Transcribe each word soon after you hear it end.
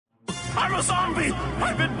I'm a zombie!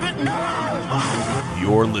 I've been bitten! No!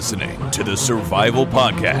 You're listening to the Survival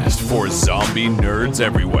Podcast for zombie nerds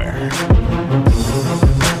everywhere.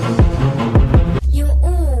 You're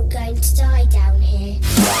all going to die down here.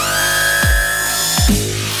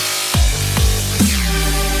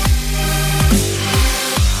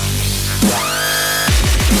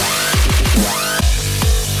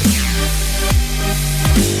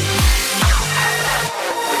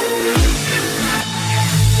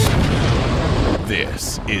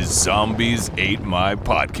 This is Zombies Ate My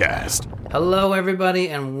Podcast. Hello, everybody,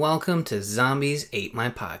 and welcome to Zombies Ate My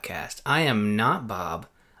Podcast. I am not Bob.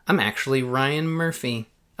 I'm actually Ryan Murphy,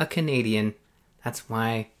 a Canadian. That's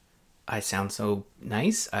why I sound so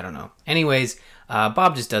nice. I don't know. Anyways,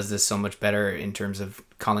 Bob just does this so much better in terms of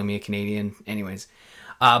calling me a Canadian. Anyways,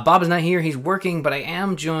 Bob is not here. He's working, but I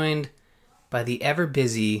am joined by the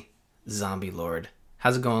ever-busy Zombie Lord.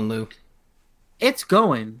 How's it going, Lou? It's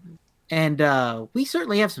going. And we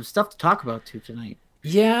certainly have some stuff to talk about tonight.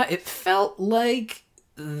 Yeah, it felt like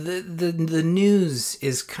the news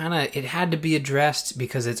is kind of, it had to be addressed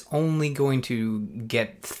because it's only going to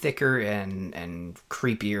get thicker and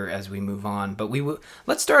creepier as we move on. But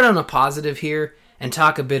let's start on a positive here and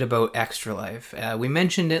talk a bit about Extra Life. We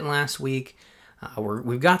mentioned it last week.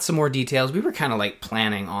 We've got some more details. We were kind of like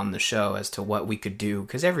planning on the show as to what we could do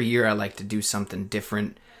because every year I like to do something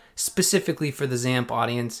different specifically for the ZAMP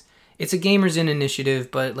audience. It's a Gamers In initiative,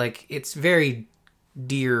 but like it's very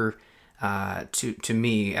dear to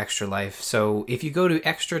me, Extra Life. So if you go to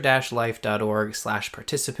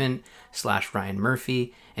extra-life.org/participant/Ryan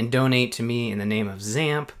Murphy and donate to me in the name of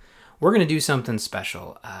ZAMP, we're going to do something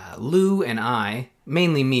special. Lou and I,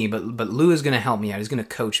 mainly me, but Lou is going to help me out. He's going to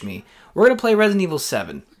coach me. We're going to play Resident Evil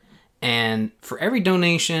 7. And for every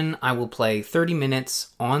donation, I will play 30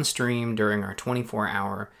 minutes on stream during our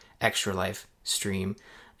 24-hour Extra Life stream.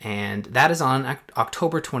 And that is on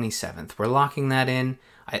October 27th. We're locking that in.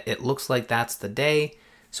 It looks like that's the day.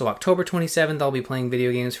 So October 27th, I'll be playing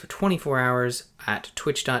video games for 24 hours at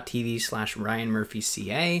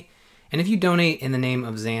twitch.tv/RyanMurphyCA. And if you donate in the name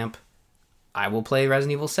of ZAMP, I will play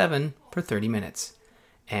Resident Evil 7 for 30 minutes.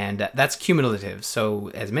 And that's cumulative. So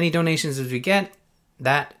as many donations as we get,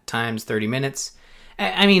 that times 30 minutes.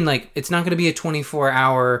 I mean, like, it's not going to be a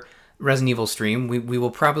 24-hour Resident Evil stream. We will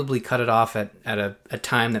probably cut it off at a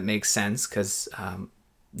time that makes sense because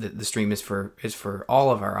the stream is for all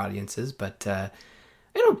of our audiences. But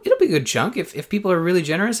it'll be a good chunk if people are really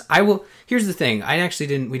generous. I will. Here's the thing.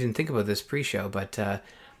 We didn't think about this pre-show, but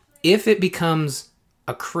if it becomes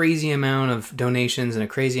a crazy amount of donations and a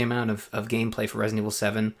crazy amount of gameplay for Resident Evil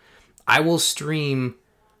 7, I will stream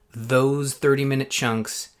those 30-minute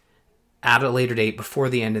chunks at a later date before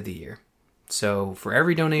the end of the year. So for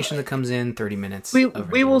every donation that comes in, 30 minutes. We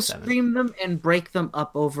will stream them and break them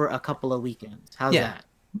up over a couple of weekends. How's that?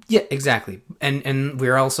 Yeah, exactly. And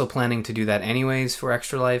we're also planning to do that anyways for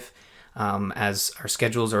Extra Life, as our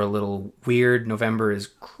schedules are a little weird. November is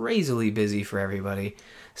crazily busy for everybody.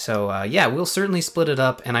 So we'll certainly split it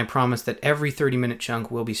up, and I promise that every 30-minute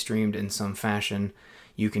chunk will be streamed in some fashion.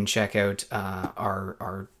 You can check out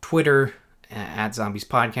our Twitter at Zombies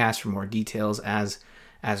Podcast for more details as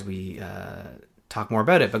we talk more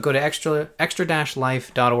about it. But go to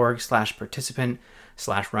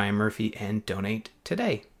extra-life.org/participant/Ryan Murphy and donate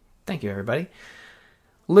today. Thank you, everybody.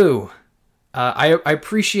 Lou, I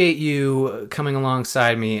appreciate you coming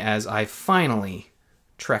alongside me as I finally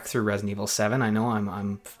trek through Resident Evil 7. I know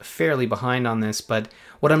I'm fairly behind on this, but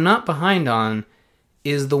what I'm not behind on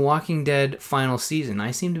is The Walking Dead final season.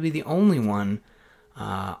 I seem to be the only one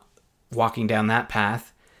walking down that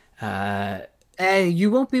path. You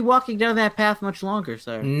won't be walking down that path much longer,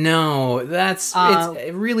 sir. No, it's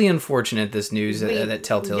really unfortunate, this news that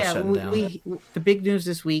Telltale shut down. The big news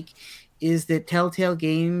this week is that Telltale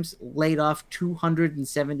Games laid off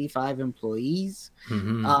 275 employees.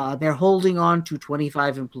 Mm-hmm. They're holding on to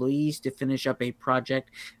 25 employees to finish up a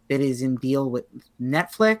project that is in deal with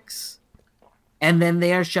Netflix, and then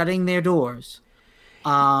they are shutting their doors.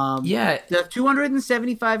 The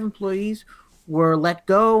 275 employees were let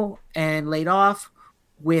go and laid off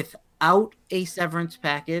without a severance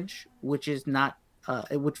package, which is not,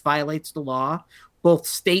 which violates the law, both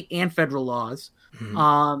state and federal laws.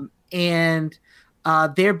 Mm-hmm. And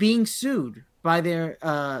they're being sued by their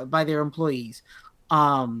employees.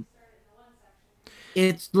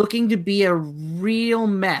 It's looking to be a real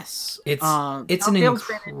mess. It's an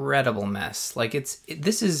incredible mess. Like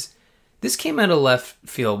this came out of left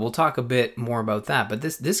field. We'll talk a bit more about that, but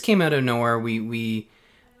this came out of nowhere.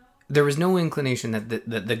 There was no inclination that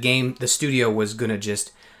the studio was gonna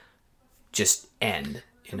just end.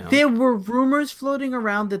 You know, There were rumors floating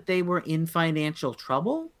around that they were in financial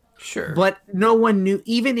trouble, sure, but no one knew,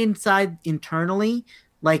 even inside internally,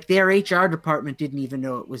 like their HR department didn't even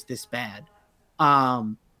know it was this bad.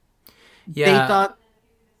 They yeah. thought,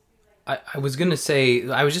 I was just gonna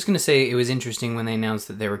say it was interesting when they announced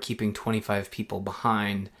that they were keeping 25 people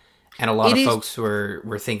behind, and a lot It of is- folks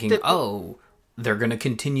were thinking, oh, they're gonna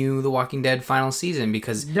continue the Walking Dead final season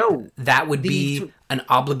because No. that would be The- an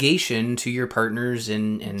obligation to your partners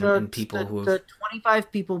and people who. the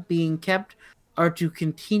 25 people being kept are to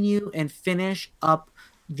continue and finish up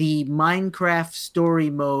the Minecraft story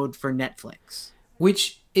mode for Netflix.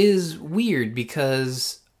 Which is weird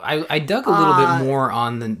because I dug a little bit more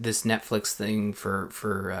on this Netflix thing for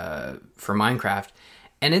Minecraft,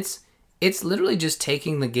 and it's literally just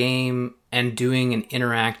taking the game and doing an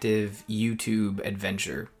interactive YouTube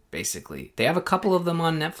adventure. Basically, they have a couple of them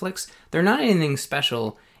on Netflix. They're not anything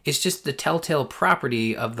special. It's just the Telltale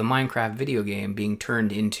property of the Minecraft video game being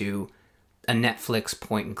turned into a Netflix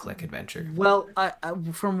point-and-click adventure. Well,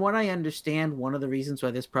 from what I understand, one of the reasons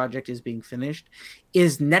why this project is being finished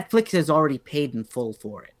is Netflix has already paid in full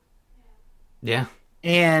for it. Yeah.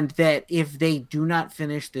 And that if they do not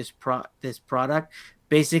finish this product,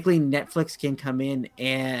 basically Netflix can come in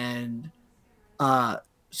and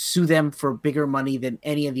sue them for bigger money than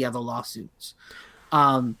any of the other lawsuits.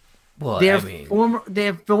 Well, Their I mean,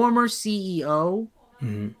 former CEO,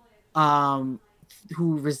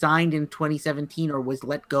 who resigned in 2017 or was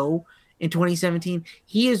let go in 2017,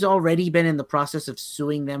 he has already been in the process of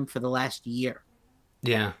suing them for the last year.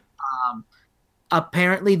 yeah.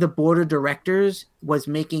 Apparently, the board of directors was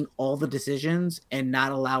making all the decisions and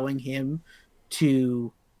not allowing him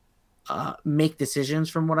to make decisions,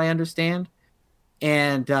 from what I understand.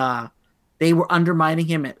 And they were undermining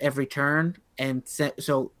him at every turn, and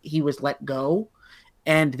so he was let go.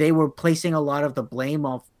 And they were placing a lot of the blame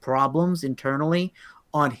of problems internally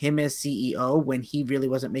on him as CEO when he really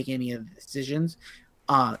wasn't making any of the decisions.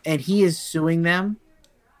 And he is suing them.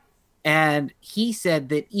 And he said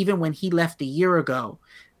that even when he left a year ago,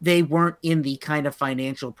 they weren't in the kind of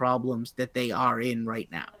financial problems that they are in right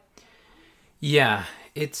now. Yeah,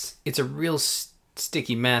 it's a real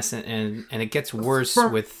sticky mess, and it gets worse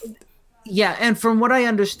with. Yeah, and from what I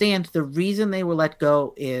understand, the reason they were let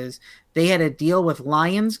go is they had a deal with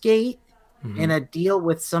Lionsgate and a deal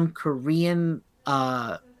with some Korean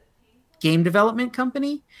game development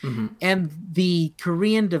company, and the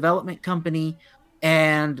Korean development company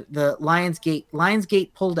and the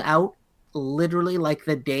Lionsgate pulled out literally like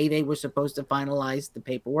the day they were supposed to finalize the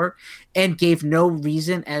paperwork and gave no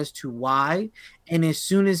reason as to why. And as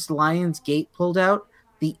soon as Lionsgate pulled out,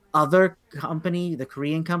 the other company, the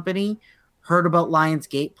Korean company, heard about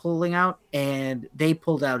Lionsgate pulling out and they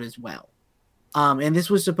pulled out as well. And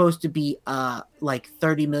this was supposed to be like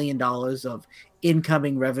 $30 million of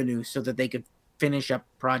incoming revenue so that they could finish up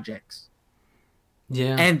projects.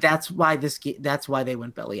 Yeah, And that's why they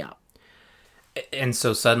went belly up. and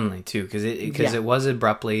so suddenly too, because it was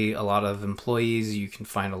abruptly. A lot of employees. You can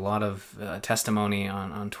find a lot of testimony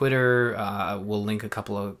on Twitter. We'll link a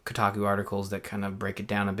couple of Kotaku articles that kind of break it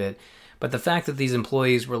down a bit. But the fact that these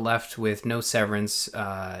employees were left with no severance,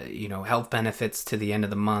 health benefits to the end of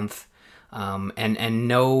the month, and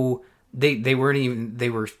no. They weren't even. They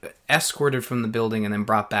were escorted from the building and then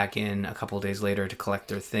brought back in a couple of days later to collect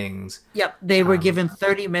their things. Yep, they were given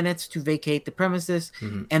 30 minutes to vacate the premises,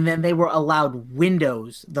 and then they were allowed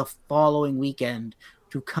windows the following weekend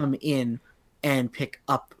to come in and pick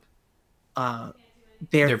up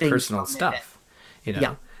their things personal from stuff.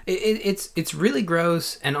 Yeah. It's really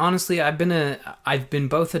gross. And honestly, I've been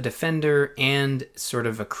both a defender and sort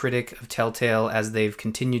of a critic of Telltale as they've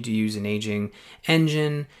continued to use an aging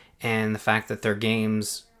engine. And the fact that their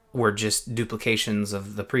games were just duplications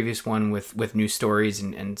of the previous one with new stories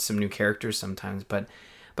and some new characters sometimes. But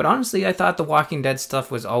honestly, I thought the Walking Dead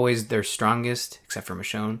stuff was always their strongest, except for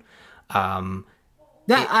Michonne.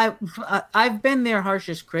 I've been their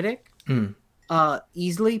harshest critic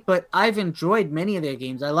easily, but I've enjoyed many of their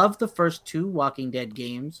games. I love the first two Walking Dead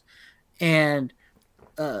games, and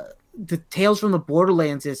the Tales from the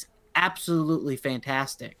Borderlands is absolutely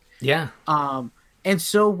fantastic. Yeah. And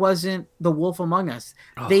so wasn't The Wolf Among Us.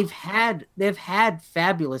 Oh. They've had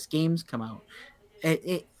fabulous games come out.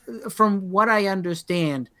 From what I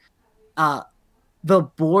understand, the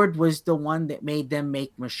board was the one that made them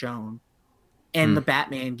make Michonne and the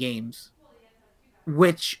Batman games,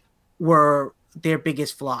 which were their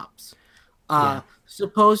biggest flops.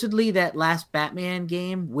 Supposedly that last Batman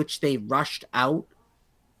game, which they rushed out,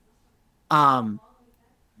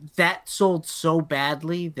 that sold so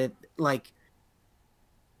badly that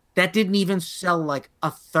that didn't even sell like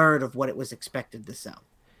a third of what it was expected to sell.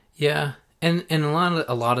 Yeah, and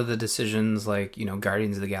a lot of the decisions, like, you know,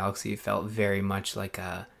 Guardians of the Galaxy felt very much like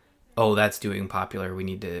oh, that's doing popular. We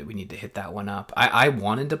need to hit that one up. I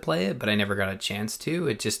wanted to play it, but I never got a chance to.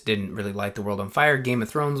 It just didn't really light the world on fire. Game of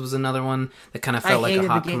Thrones was another one that kind of felt like a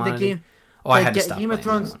hot commodity. I had to stop playing that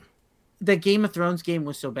one. The Game of Thrones game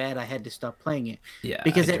was so bad I had to stop playing it. Yeah,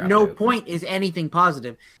 because at no point is anything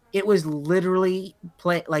positive. It was literally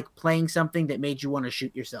playing something that made you want to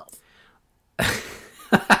shoot yourself.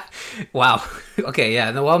 Wow. Okay,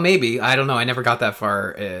 yeah. Well, maybe. I don't know. I never got that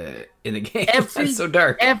far in the game. That's so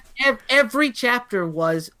dark. Every chapter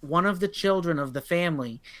was one of the children of the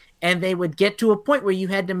family, and they would get to a point where you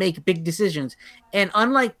had to make big decisions. And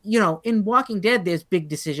unlike, you know, in Walking Dead, there's big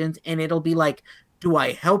decisions, and it'll be like, do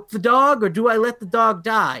I help the dog or do I let the dog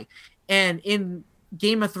die? And in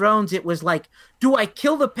Game of Thrones, it was like, do I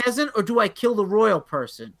kill the peasant or do I kill the royal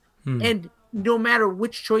person? And no matter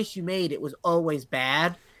which choice you made, it was always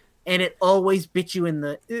bad. And it always bit you in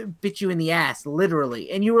the ass,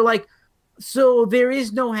 literally. And you were like, so there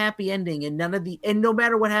is no happy ending, and no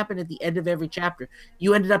matter what happened at the end of every chapter,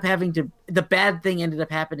 you ended up the bad thing ended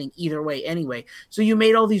up happening either way anyway. So you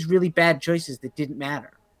made all these really bad choices that didn't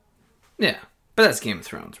matter. Yeah. But that's Game of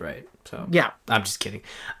Thrones, right? So yeah, I'm just kidding.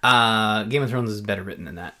 Game of Thrones is better written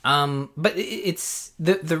than that. But it's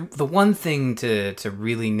the one thing to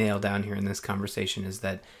really nail down here in this conversation is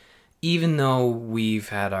that even though we've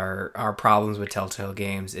had our problems with Telltale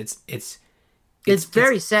Games, it's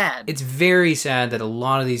very sad. It's very sad that a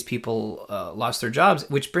lot of these people lost their jobs,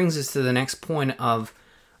 which brings us to the next point of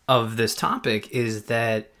this topic, is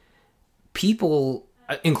that people,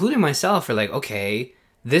 including myself, are like, okay,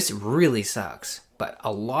 this really sucks, but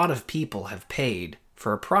a lot of people have paid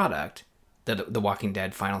for a product, The Walking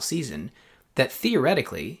Dead final season, that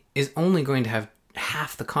theoretically is only going to have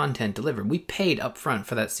half the content delivered. We paid up front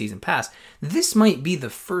for that season pass. This might be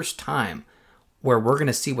the first time where we're going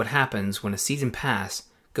to see what happens when a season pass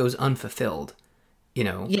goes unfulfilled, you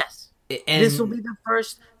know? Yes. And this will be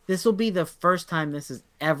the first time this has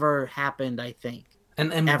ever happened, I think.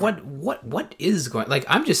 And what is going, like,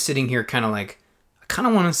 I'm just sitting here kind of like, I kind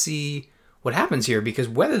of want to see what happens here, because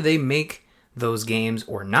whether they make those games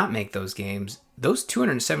or not make those games, those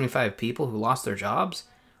 275 people who lost their jobs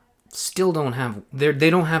still don't have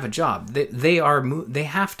a job. They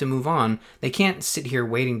have to move on. They can't sit here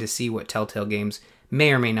waiting to see what Telltale Games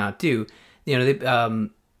may or may not do. You know, they,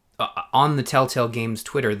 on the Telltale Games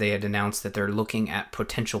Twitter, they had announced that they're looking at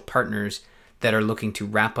potential partners that are looking to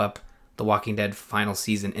wrap up The Walking Dead final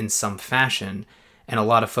season in some fashion. And a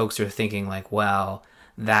lot of folks are thinking like, well,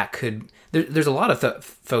 that could... There's a lot of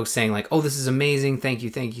folks saying like, oh, this is amazing, thank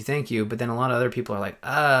you. But then a lot of other people are like,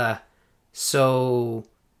 so...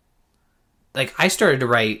 Like, I started to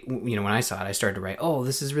write, you know, when I saw it, I started to write, oh,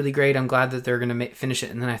 this is really great, I'm glad that they're going to finish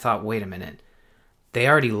it. And then I thought, wait a minute. They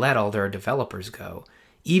already let all their developers go.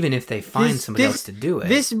 Even if they find somebody else to do it.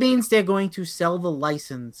 This means they're going to sell the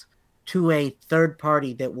license to a third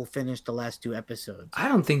party that will finish the last 2 episodes. I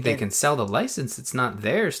don't think they can sell the license. It's not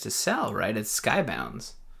theirs to sell, right? It's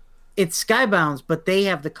Skybound's. It's Skybound's, but they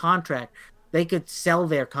have the contract. They could sell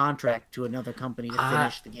their contract to another company to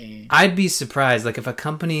finish the game. I'd be surprised. Like, if a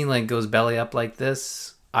company like goes belly up like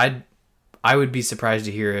this, I would be surprised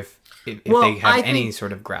to hear if they have any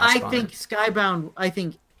sort of grasp on it. Skybound,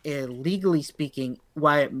 legally speaking,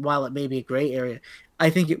 while it may be a gray area, I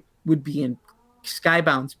think it would be in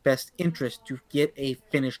Skybound's best interest to get a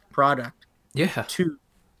finished product to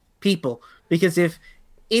people. Because if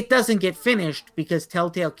it doesn't get finished because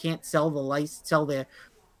Telltale can't sell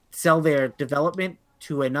their development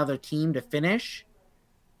to another team to finish,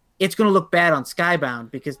 it's going to look bad on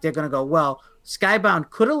Skybound, because they're going to go, well, Skybound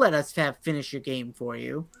could have let us finish your game for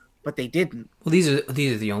you, but they didn't. Well, these are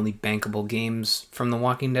the only bankable games from the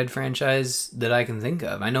Walking Dead franchise that I can think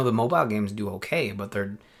of. I know the mobile games do okay, but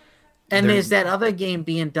there's that other game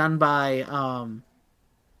being done by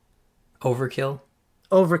Overkill.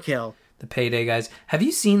 The Payday guys. Have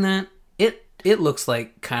you seen that? It looks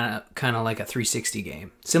like kind of like a 360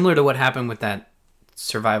 game, similar to what happened with that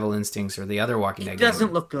Survival Instincts or the other Walking Dead game. It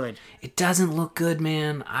doesn't look good. It doesn't look good,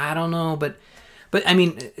 man. I don't know, but I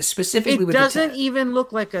mean, specifically, it doesn't even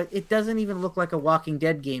look like a Walking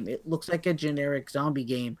Dead game. It looks like a generic zombie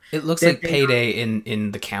game. It looks like Payday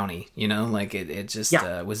in the county, you know, like it just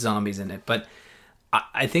with zombies in it. But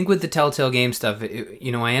I think with the Telltale game stuff,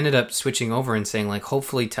 I ended up switching over and saying, like,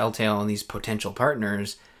 hopefully Telltale and these potential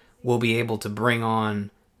partners will be able to bring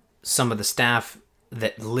on some of the staff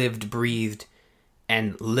that lived, breathed,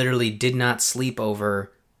 and literally did not sleep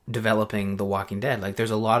over developing The Walking Dead. Like,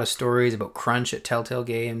 there's a lot of stories about crunch at Telltale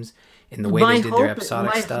Games in the way they did their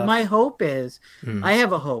episodic stuff. My hope is, I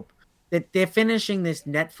have a hope that they're finishing this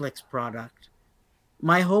Netflix product.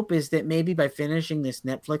 My hope is that maybe by finishing this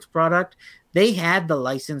Netflix product, they had the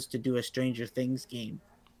license to do a Stranger Things game.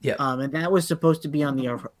 Yeah. And that was supposed to be on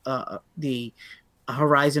the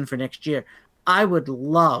horizon for next year. I would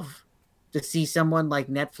love to see someone like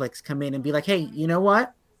Netflix come in and be like, hey, you know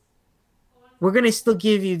what? We're going to still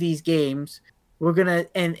give you these games. We're going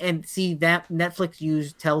to, and see that Netflix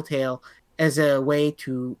use Telltale as a way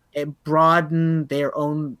to broaden their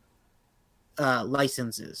own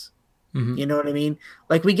licenses. Mm-hmm. You know what I mean?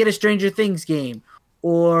 Like, we get a Stranger Things game,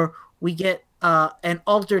 or we get an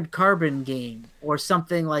Altered Carbon game, or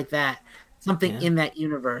something like that. Something in that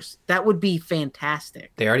universe. That would be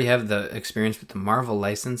fantastic. They already have the experience with the Marvel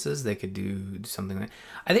licenses. They could do something like.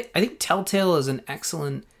 I think Telltale is an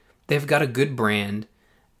excellent. They've got a good brand.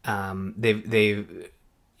 They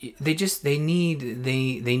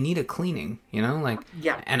need a cleaning, you know, like,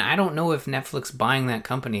 yeah. And I don't know if Netflix buying that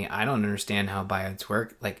company, I don't understand how buyouts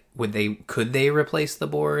work. Like, could they replace the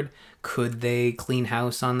board? Could they clean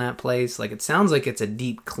house on that place? Like, it sounds like it's a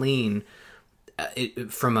deep clean,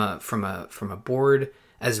 from a board,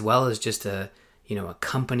 as well as just a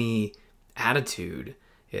company attitude,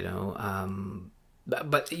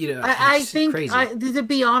 but I think crazy. To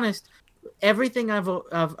be honest, everything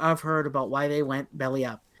I've heard about why they went belly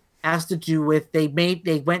up has to do with they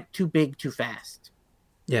went too big too fast.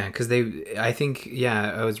 Yeah, because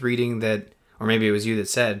I was reading that, or maybe it was you that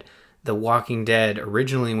said, The Walking Dead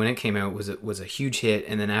originally, when it came out, was a huge hit,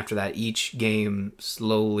 and then after that, each game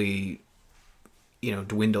slowly,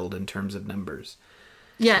 dwindled in terms of numbers.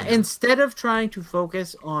 Yeah, instead of trying to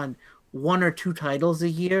focus on 1 or 2 titles a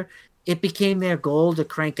year, it became their goal to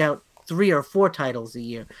crank out 3 or 4 titles a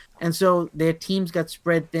year. And so their teams got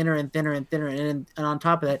spread thinner and thinner and thinner. And on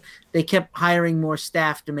top of that, they kept hiring more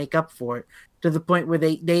staff to make up for it, to the point where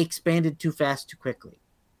they expanded too fast, too quickly.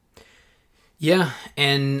 Yeah,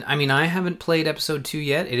 and I mean, I haven't played episode 2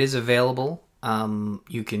 yet. It is available.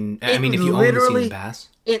 You can, if you own the season pass.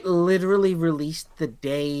 It literally released the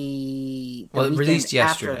day. Well, it released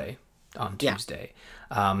yesterday on Tuesday.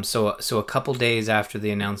 So a couple days after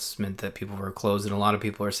the announcement that people were closed, and a lot of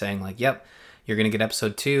people are saying, like, yep, you're going to get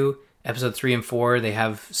episode 2, episode 3 and 4. They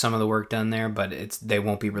have some of the work done there, but they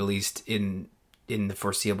won't be released in the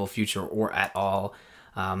foreseeable future or at all.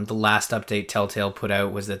 The last update Telltale put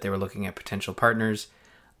out was that they were looking at potential partners.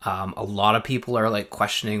 A lot of people are like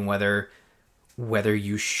questioning whether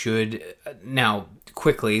you should. Now,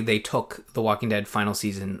 quickly, they took The Walking Dead final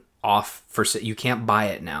season off you can't buy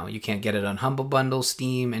it now. You can't get it on Humble Bundle,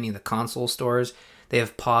 Steam, any of the console stores. They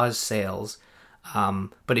have paused sales.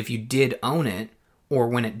 But if you did own it, or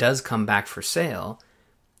when it does come back for sale,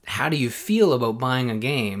 how do you feel about buying a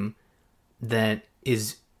game that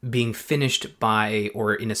is being finished by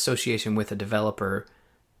or in association with a developer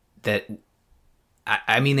that,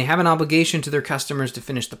 I mean, they have an obligation to their customers to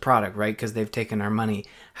finish the product, right? Because they've taken our money.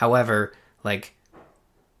 However, like,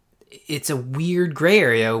 it's a weird gray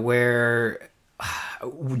area where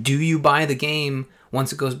do you buy the game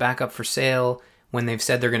once it goes back up for sale when they've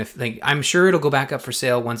said they're going to, like, I'm sure it'll go back up for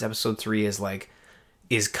sale once episode 3 is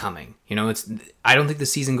coming. I don't think the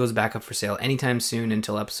season goes back up for sale anytime soon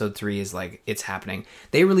until episode 3 is like, it's happening.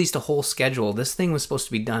 They released a whole schedule. This thing was supposed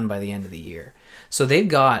to be done by the end of the year. So they've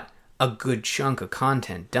got a good chunk of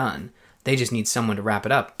content done. They just need someone to wrap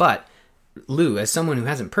it up. But Lou, as someone who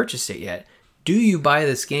hasn't purchased it yet, do you buy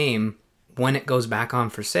this game when it goes back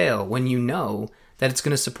on for sale, when you know that it's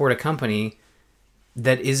going to support a company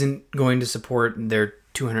that isn't going to support their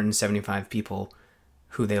 275 people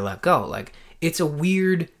who they let go? Like, it's a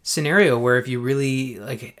weird scenario where if you really,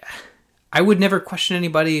 like, I would never question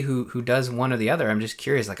anybody who does one or the other. I'm just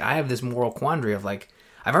curious. Like, I have this moral quandary of, like,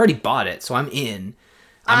 I've already bought it, so I'm in.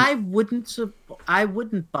 I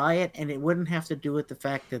wouldn't buy it, and it wouldn't have to do with the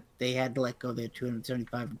fact that they had to let go their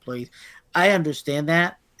 275 employees. I understand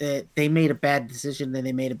that they made a bad decision, then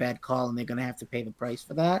they made a bad call, and they're going to have to pay the price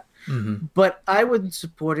for that. Mm-hmm. But I wouldn't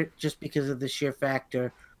support it just because of the sheer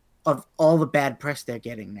factor of all the bad press they're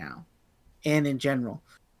getting now, and in general.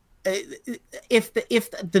 If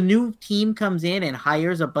the new team comes in and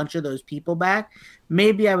hires a bunch of those people back,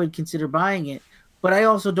 maybe I would consider buying it. But I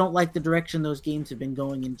also don't like the direction those games have been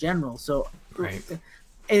going in general. So, right.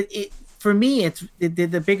 For me, it's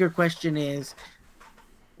the bigger question is,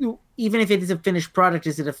 even if it is a finished product,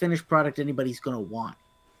 is it a finished product anybody's going to want?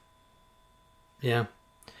 Yeah,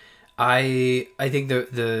 I think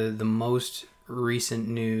the most recent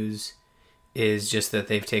news is just that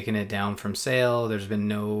they've taken it down from sale. There's been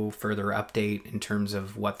no further update in terms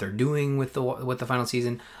of what they're doing with the final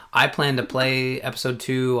season. I plan to play episode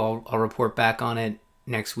 2. I'll report back on it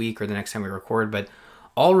next week or the next time we record. But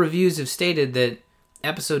all reviews have stated that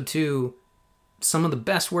episode 2, some of the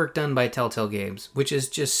best work done by Telltale Games, which is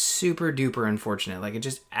just super duper unfortunate. Like, it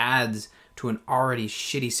just adds to an already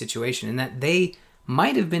shitty situation, and that they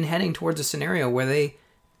might have been heading towards a scenario where they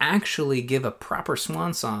actually give a proper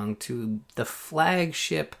swan song to the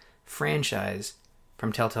flagship franchise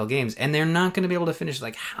from Telltale Games, and they're not going to be able to finish.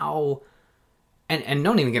 Like, how... And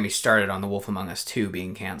don't even get me started on The Wolf Among Us 2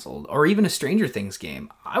 being canceled, or even a Stranger Things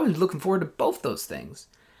game. I was looking forward to both those things,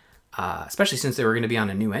 especially since they were going to be on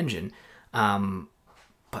a new engine.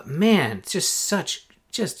 But man, it's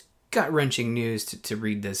just gut-wrenching news to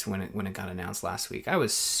read this when it got announced last week. I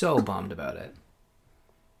was so bummed about it.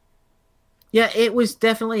 Yeah, it was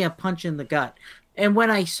definitely a punch in the gut. And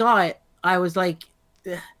when I saw it, I was like,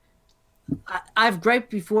 I've griped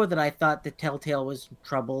before that I thought that Telltale was in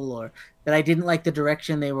trouble or that I didn't like the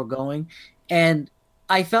direction they were going. And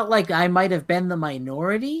I felt like I might have been the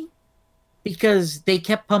minority because they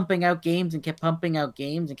kept pumping out games and kept pumping out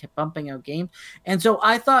games and kept pumping out games. And so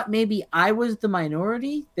I thought maybe I was the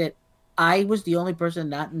minority, that I was the only person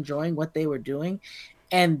not enjoying what they were doing.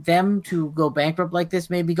 And them to go bankrupt like this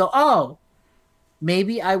made me go, oh,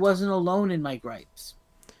 maybe I wasn't alone in my gripes.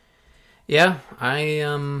 Yeah, I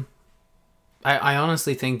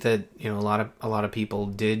honestly think that, you know, a lot of people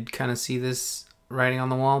did kind of see this writing on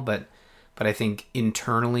the wall, but I think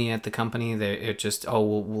internally at the company, it just,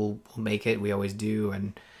 we'll make it, we always do,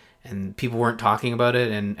 and people weren't talking about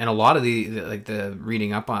it, and a lot of the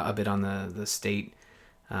reading up a bit on the state,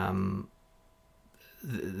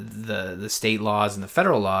 the state laws and the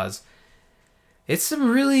federal laws. It's some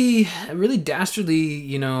really, really dastardly,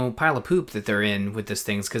 you know, pile of poop that they're in with this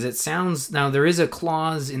things, because it sounds... Now, there is a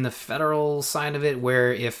clause in the federal side of it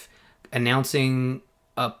where if announcing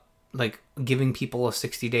giving people a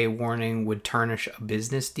 60-day warning would tarnish a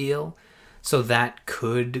business deal, so that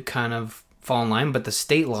could kind of fall in line, but the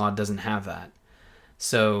state law doesn't have that.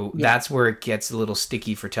 So that's where it gets a little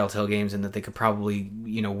sticky for Telltale Games, and that they could probably,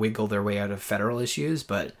 you know, wiggle their way out of federal issues,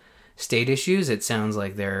 but... state issues, it sounds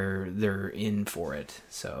like they're in for it.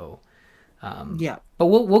 So but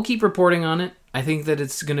we'll keep reporting on it. I think that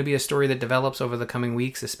it's going to be a story that develops over the coming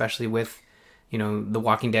weeks, especially with, you know, The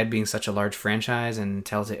Walking Dead being such a large franchise and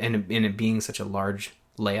it being such a large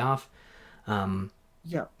layoff. But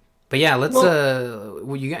yeah, let's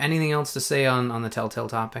you got anything else to say on the Telltale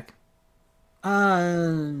topic?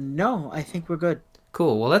 No, I think we're good.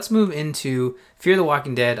 Cool. Well, let's move into Fear the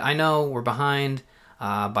Walking Dead. I know we're behind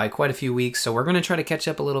by quite a few weeks, so we're going to try to catch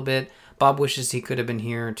up a little bit. Bob wishes he could have been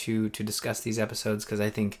here to discuss these episodes, because I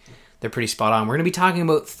think they're pretty spot on. We're going to be talking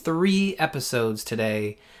about 3 episodes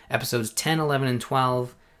today. Episodes 10, 11, and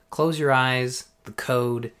 12. Close Your Eyes, The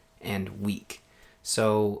Code, and Weak.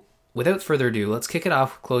 So, without further ado, let's kick it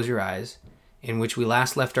off with Close Your Eyes, in which we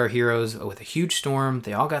last left our heroes with a huge storm.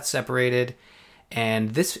 They all got separated,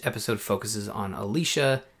 and this episode focuses on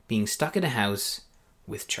Alicia being stuck in a house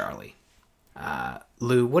with Charlie.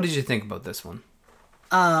 Lou, what did you think about this one?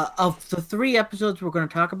 Of the 3 episodes we're going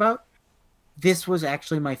to talk about, this was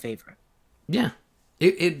actually my favorite. Yeah.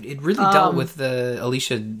 It really dealt with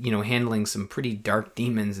Alicia, you know, handling some pretty dark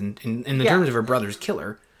demons in the terms of her brother's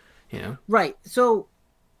killer, you know? Right. So,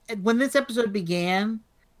 when this episode began,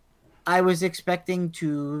 I was expecting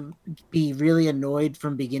to be really annoyed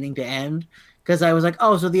from beginning to end, because I was like,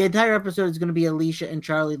 oh, so the entire episode is going to be Alicia and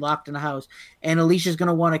Charlie locked in a house, and Alicia's going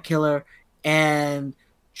to want to kill her, and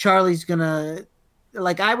Charlie's going to...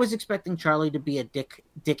 Like, I was expecting Charlie to be a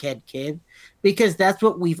dickhead kid, because that's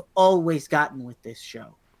what we've always gotten with this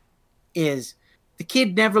show, is the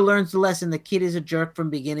kid never learns the lesson. The kid is a jerk from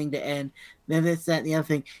beginning to end. Then it's that and the other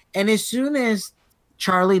thing. And as soon as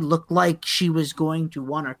Charlie looked like she was going to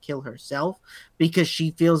want to kill herself because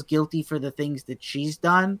she feels guilty for the things that she's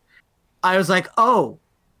done, I was like, oh,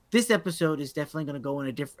 this episode is definitely going to go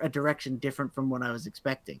in a direction different from what I was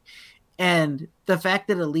expecting. And the fact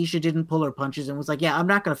that Alicia didn't pull her punches and was like, yeah, I'm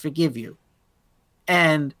not going to forgive you.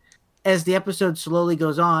 And as the episode slowly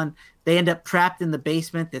goes on, they end up trapped in the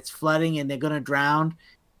basement that's flooding and they're going to drown.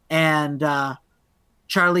 And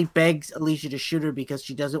Charlie begs Alicia to shoot her because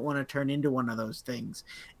she doesn't want to turn into one of those things.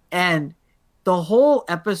 And the whole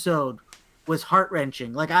episode was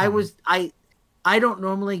heart-wrenching. Like, I don't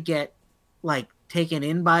normally get, like, taken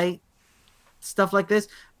in by stuff like this,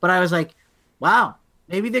 but I was like, wow.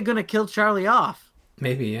 Maybe they're going to kill Charlie off.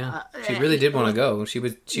 Maybe, yeah. She really did want to go.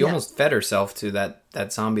 She almost fed herself to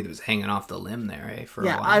that zombie that was hanging off the limb there, for a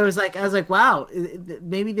while. I was like, wow,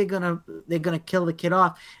 maybe they're gonna kill the kid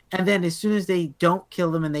off, and then as soon as they don't kill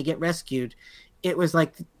them and they get rescued, it was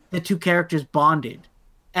like the two characters bonded,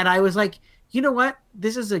 and I was like, you know what,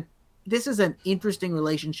 this is an interesting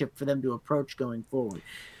relationship for them to approach going forward.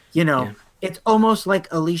 It's almost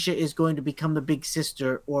like Alicia is going to become the big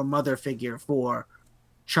sister or mother figure for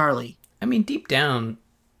Charlie. I mean, deep down,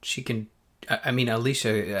 she can. I mean,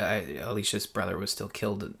 Alicia's brother was still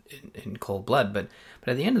killed in cold blood, but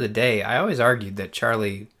at the end of the day, I always argued that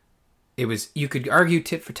Charlie. You could argue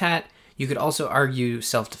tit for tat. You could also argue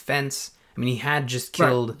self-defense. I mean, he had just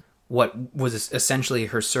killed what was essentially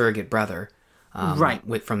her surrogate brother,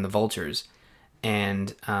 from the vultures,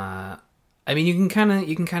 and I mean, you can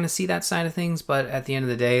kind of see that side of things, but at the end of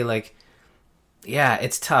the day, like, yeah,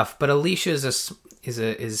 it's tough. But Alicia is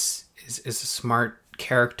a smart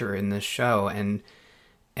character in this show, and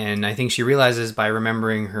I think she realizes by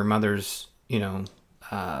remembering her mother's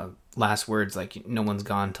last words, like, no one's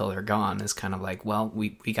gone till they're gone, is kind of like, well, we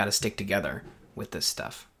got to stick together with this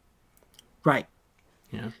stuff, right?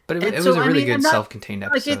 But it was a really good self-contained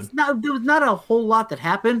episode. Like, there was not a whole lot that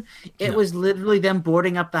happened. It was literally them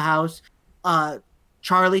boarding up the house.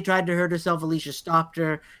 Charlie tried to hurt herself. Alicia stopped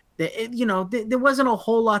her. There wasn't a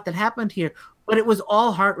whole lot that happened here. But it was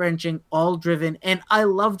all heart-wrenching, all driven, and I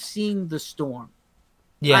loved seeing the storm.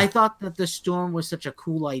 Yeah, I thought that the storm was such a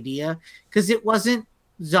cool idea because it wasn't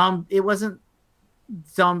Sharknado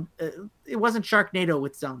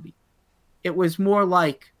with zombie. It was more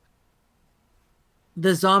like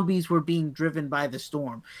the zombies were being driven by the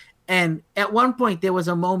storm. And at one point, there was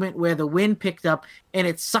a moment where the wind picked up and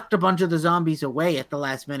it sucked a bunch of the zombies away at the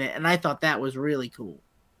last minute, and I thought that was really cool.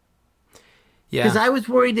 Yeah, because I was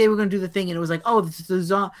worried they were going to do the thing, and it was like, oh,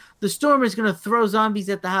 the storm is going to throw zombies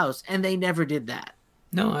at the house, and they never did that.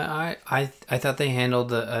 No, I thought they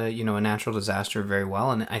handled a natural disaster very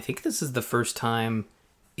well, and I think this is the first time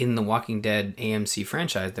in the Walking Dead AMC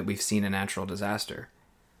franchise that we've seen a natural disaster.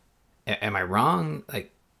 Am I wrong?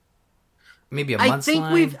 Like, maybe a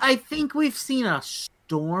mudslide? I think we've seen a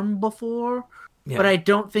storm before, but I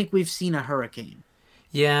don't think we've seen a hurricane.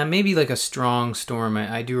 Yeah, maybe like a strong storm.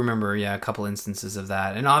 I do remember, a couple instances of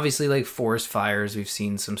that. And obviously, like, forest fires, we've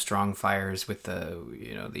seen some strong fires with the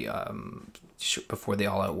before the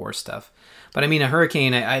All Out War stuff. But I mean, a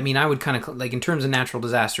hurricane, I would kind of, like, in terms of natural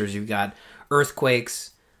disasters, you've got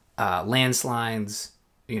earthquakes, landslides,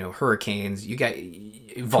 hurricanes, you got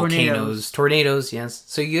volcanoes, tornadoes, yes.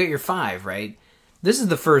 So you got your 5, right? This is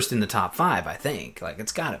the first in the top 5, I think. Like,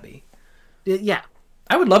 it's gotta be. Yeah.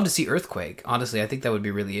 I would love to see Earthquake. Honestly, I think that would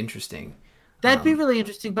be really interesting. That'd be really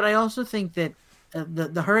interesting, but I also think that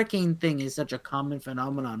the hurricane thing is such a common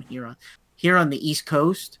phenomenon here on the East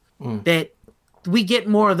Coast that we get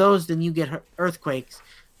more of those than you get earthquakes.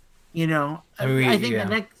 I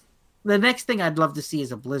think the next thing I'd love to see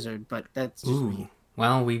is a blizzard, but that's just me.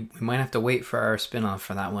 Well, we might have to wait for our spin-off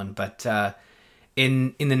for that one, but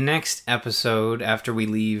in the next episode, after we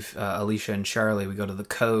leave Alicia and Charlie, we go to the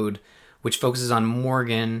Code, which focuses on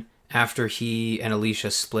Morgan. After he and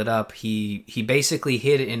Alicia split up, he basically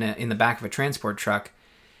hid in the back of a transport truck,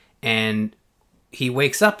 and he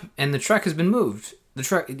wakes up and the truck has been moved.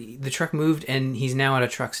 The truck moved, and he's now at a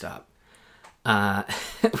truck stop,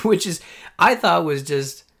 which is, I thought, was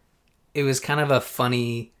just, it was kind of a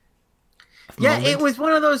funny moment. It was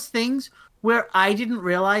one of those things where I didn't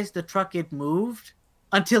realize the truck had moved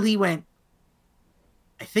until he went,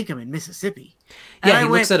 I think I'm in Mississippi. And he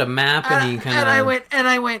looks at a map and he kind of... And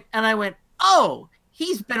I went, oh,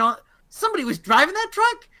 he's been on... Somebody was driving that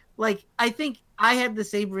truck? Like, I think I had the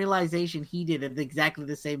same realization he did at exactly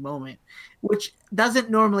the same moment, which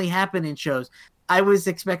doesn't normally happen in shows. I was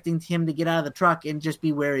expecting him to get out of the truck and just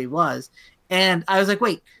be where he was. And I was like,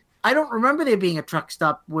 wait, I don't remember there being a truck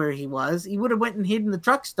stop where he was. He would have went and hid in the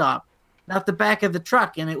truck stop, not the back of the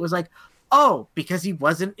truck. And it was like, oh, because he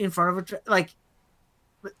wasn't in front of a truck. Like,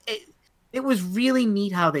 it was really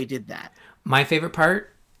neat how they did that. My favorite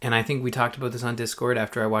part, and I think we talked about this on Discord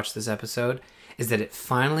after I watched this episode, is that it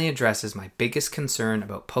finally addresses my biggest concern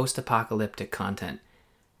about post-apocalyptic content.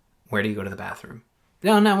 Where do you go to the bathroom?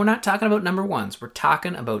 No, we're not talking about number 1s. We're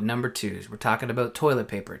talking about number 2s. We're talking about toilet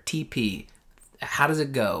paper, TP. How does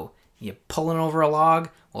it go? You pulling over a log?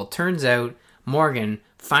 Well, it turns out Morgan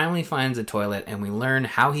finally finds a toilet, and we learn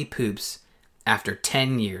how he poops after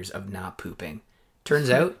 10 years of not pooping.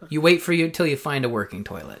 Turns out, you wait till you find a working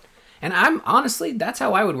toilet. And honestly, that's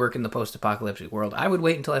how I would work in the post-apocalyptic world. I would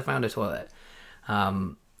wait until I found a toilet.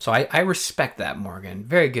 So I respect that, Morgan.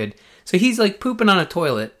 Very good. So he's like pooping on a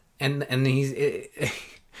toilet, and he's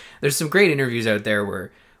there's some great interviews out there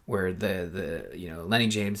where the Lenny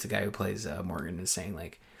James, the guy who plays Morgan, is saying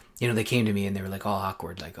like, they came to me and they were like all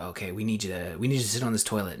awkward, like, okay, we need you to sit on this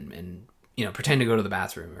toilet and pretend to go to the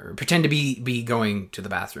bathroom or pretend to be going to the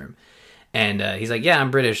bathroom. And he's like, yeah, I'm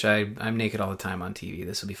British. I'm naked all the time on TV.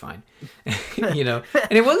 This will be fine. And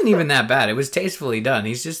it wasn't even that bad. It was tastefully done.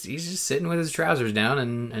 He's just sitting with his trousers down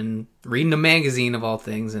and reading a magazine of all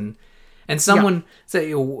things. And someone,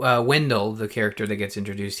 say Wendell, the character that gets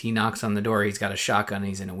introduced, he knocks on the door. He's got a shotgun.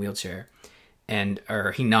 He's in a wheelchair.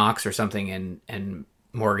 Or he knocks or something. And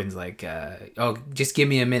Morgan's like, oh, just give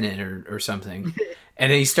me a minute or something. And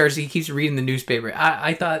then he keeps reading the newspaper.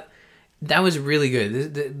 I thought that was really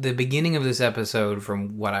good. The beginning of this episode,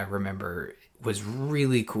 from what I remember, was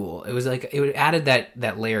really cool. It was like it added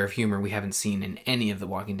that layer of humor we haven't seen in any of The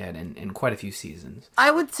Walking Dead in quite a few seasons.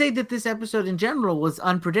 I would say that this episode in general was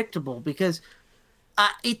unpredictable because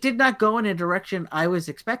it did not go in a direction I was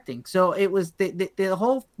expecting. So it was the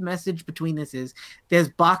whole message between this is there's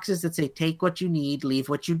boxes that say take what you need, leave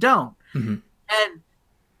what you don't. Mm-hmm. And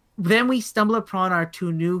then we stumble upon our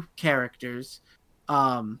two new characters.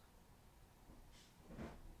 What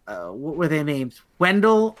were their names?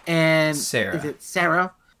 Wendell and Sarah. Is it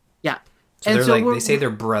Sarah? Yeah. So they're they say they're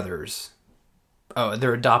brothers. Oh,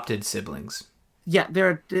 they're adopted siblings. Yeah,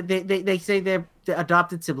 they say they're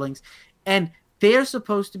adopted siblings, and they're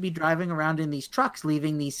supposed to be driving around in these trucks,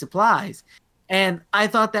 leaving these supplies. And I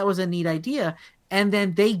thought that was a neat idea. And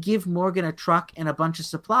then they give Morgan a truck and a bunch of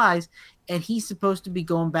supplies, and he's supposed to be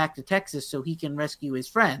going back to Texas so he can rescue his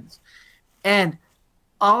friends. And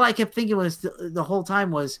all I kept thinking was the whole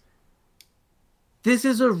time was, this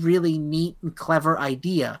is a really neat and clever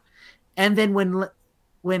idea. And then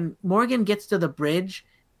when Morgan gets to the bridge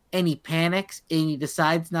and he panics and he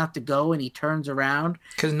decides not to go and he turns around.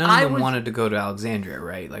 Because none of them wanted to go to Alexandria,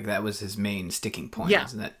 right? Like that was his main sticking point. Yeah.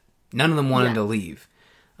 Isn't it? None of them wanted to leave.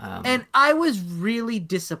 And I was really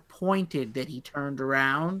disappointed that he turned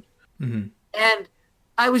around. Mm-hmm. And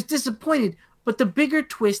I was disappointed. But the bigger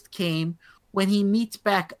twist came when he meets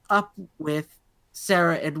back up with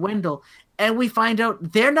Sarah and Wendell, and we find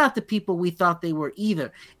out they're not the people we thought they were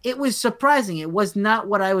either. It was surprising. It was not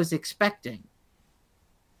what I was expecting.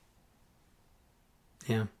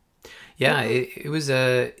 Yeah. It was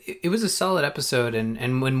a solid episode,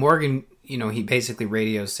 and when Morgan, he basically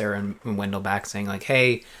radios Sarah and Wendell back saying like,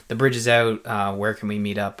 hey, the bridge is out. Where can we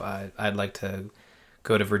meet up? I'd like to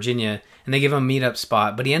go to Virginia, and they give him a meetup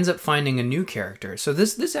spot, but he ends up finding a new character. So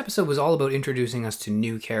this episode was all about introducing us to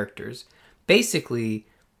new characters. Basically,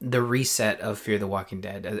 the reset of Fear the Walking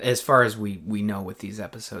Dead, as far as we know with these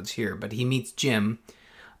episodes here. But he meets Jim,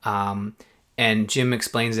 and Jim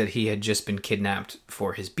explains that he had just been kidnapped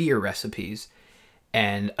for his beer recipes.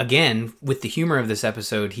 And again, with the humor of this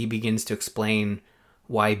episode, he begins to explain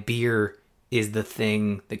why beer is the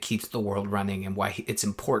thing that keeps the world running and why it's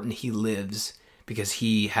important he lives, because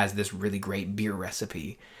he has this really great beer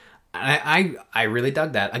recipe. I really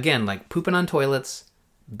dug that. Again, like pooping on toilets,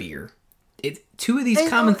 beer. It's two of these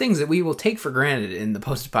common things that we will take for granted in the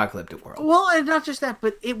post-apocalyptic world. Well, and not just that,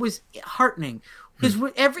 but it was heartening because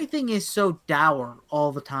everything is so dour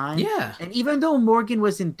all the time. Yeah. And even though Morgan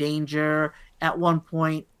was in danger at one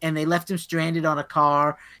point and they left him stranded on a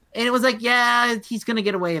car, and it was like, yeah, he's going to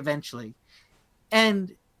get away eventually.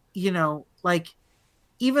 And,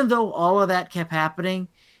 even though all of that kept happening,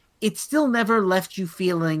 it still never left you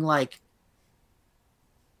feeling like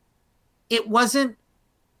it wasn't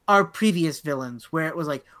our previous villains where it was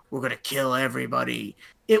like, we're going to kill everybody.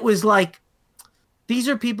 It was like, these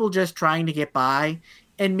are people just trying to get by,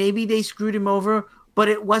 and maybe they screwed him over, but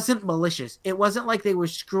it wasn't malicious. It wasn't like they were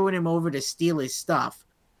screwing him over to steal his stuff.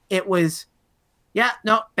 It was,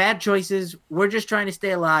 bad choices. We're just trying to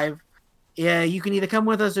stay alive. Yeah, you can either come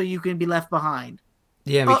with us or you can be left behind.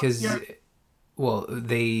 Yeah, because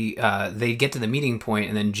they get to the meeting point,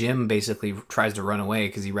 and then Jim basically tries to run away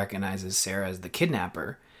because he recognizes Sarah as the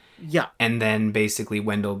kidnapper. Yeah. And then basically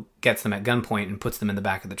Wendell gets them at gunpoint and puts them in the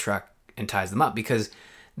back of the truck and ties them up because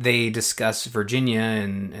they discuss Virginia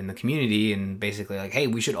and the community and basically like, hey,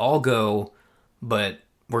 we should all go, but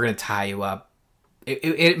we're going to tie you up.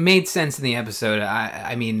 It made sense in the episode.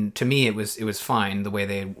 I mean, to me, it was fine the way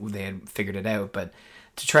they had figured it out, but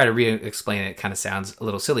to try to re-explain it kind of sounds a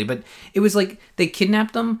little silly. But it was like they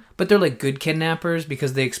kidnapped them, but they're like good kidnappers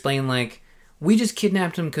because they explain like, we just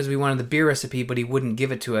kidnapped him because we wanted the beer recipe, but he wouldn't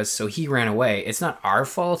give it to us, so he ran away. It's not our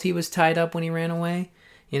fault he was tied up when he ran away,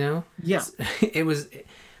 Yeah. It was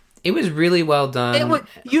really well done.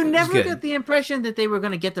 You never got the impression that they were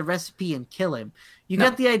going to get the recipe and kill him. You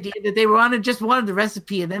got the idea that they just wanted the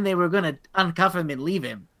recipe and then they were going to uncuff him and leave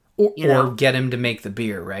him. or get him to make the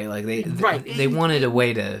beer, right? Like they wanted a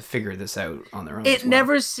way to figure this out on their own. It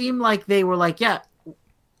never seemed like they were like, yeah,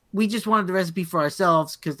 we just wanted the recipe for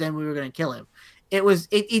ourselves because then we were going to kill him. It was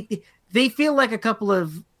they feel like a couple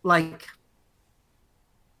of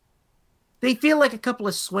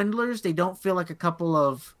swindlers. They don't feel like a couple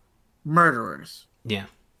of murderers. Yeah.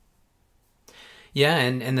 Yeah,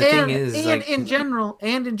 and the thing is, in general,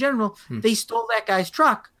 they stole that guy's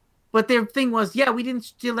truck. But their thing was, yeah, we didn't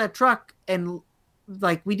steal that truck, and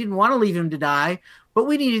like we didn't want to leave him to die, but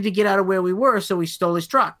we needed to get out of where we were, so we stole his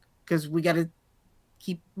truck because we got to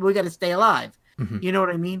stay alive. Mm-hmm. You know what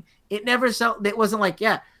I mean? It wasn't like,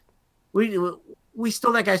 yeah, we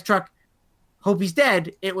stole that guy's truck. Hope he's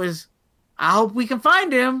dead. It was, I hope we can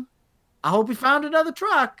find him. I hope we found another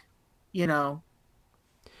truck. You know.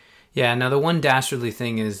 Yeah. Now the one dastardly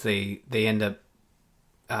thing is they end up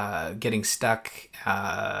getting stuck,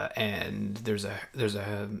 and there's a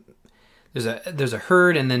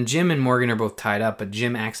herd, and then Jim and Morgan are both tied up, but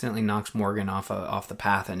Jim accidentally knocks Morgan off the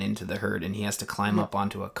path and into the herd, and he has to climb up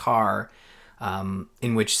onto a car,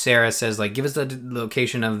 in which Sarah says, like, give us the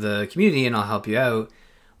location of the community and I'll help you out.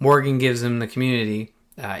 Morgan gives him the community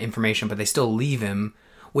information, but they still leave him,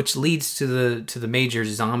 which leads to the major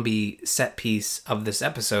zombie set piece of this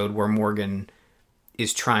episode, where Morgan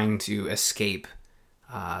is trying to escape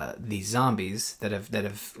these zombies that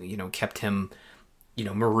have kept him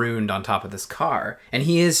marooned on top of this car, and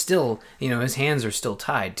he is still his hands are still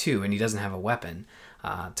tied too, and he doesn't have a weapon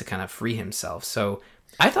to kind of free himself. So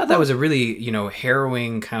I thought that was a really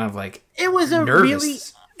harrowing kind of like it was a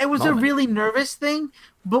really nervous thing.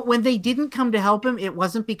 But when they didn't come to help him, it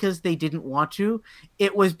wasn't because they didn't want to.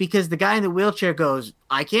 It was because the guy in the wheelchair goes,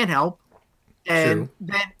 "I can't help," and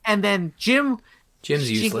then Jim's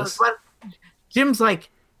useless. Jim's like,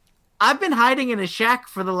 I've been hiding in a shack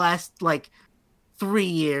for the last 3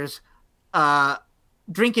 years,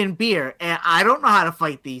 drinking beer, and I don't know how to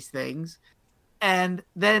fight these things. And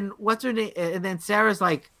then what's her name? And then Sarah's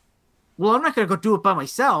like, well, I'm not going to go do it by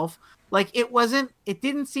myself. Like, it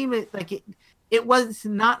didn't seem like it was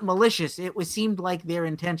not malicious. It seemed like their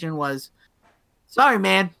intention was, sorry,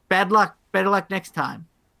 man, bad luck. Better luck next time.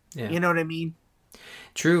 Yeah. You know what I mean?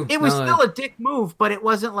 True. It was still a dick move, but it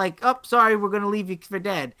wasn't like, oh, sorry, we're going to leave you for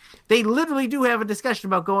dead. They literally do have a discussion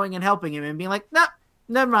about going and helping him and being like, no,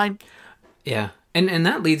 never mind. Yeah. And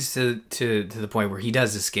that leads to the point where he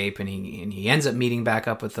does escape, and he ends up meeting back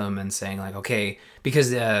up with them and saying, like, okay, because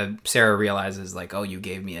Sarah realizes, like, oh, you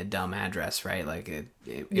gave me a dumb address, right? Like,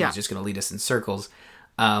 it was just going to lead us in circles.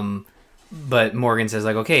 But Morgan says,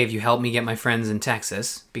 like, okay, if you help me get my friends in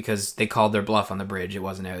Texas, because they called their bluff on the bridge, it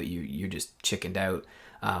wasn't out, you just chickened out,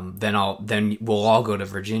 then we'll all go to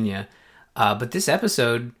Virginia. But this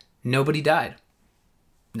episode, nobody died.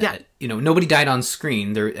 Yeah. Nobody died on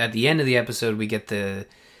screen. At the end of the episode, we get the,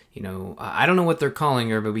 I don't know what they're calling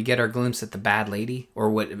her, but we get our glimpse at the bad lady, or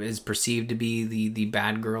what is perceived to be the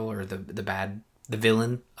bad girl, or the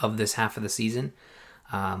villain of this half of the season.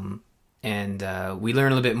 And we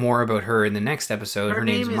learn a little bit more about her in the next episode. Her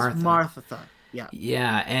name is Martha. Yeah.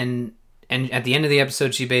 Yeah, and at the end of the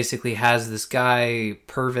episode, she basically has this guy,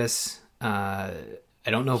 Purvis. I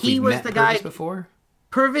don't know if we've met Purvis before.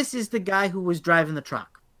 Purvis is the guy who was driving the truck.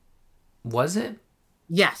 Was it?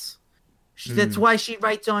 Yes. That's why she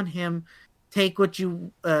writes on him, take what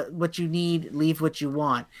you need, leave what you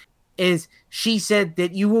want. Is she said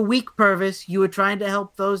that you were weak, Purvis. You were trying to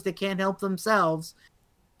help those that can't help themselves.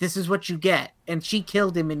 This is what you get. And she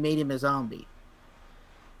killed him and made him a zombie.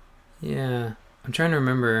 Yeah. I'm trying to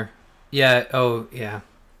remember. Yeah. Oh, yeah.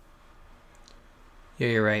 Yeah,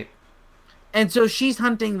 you're right. And so she's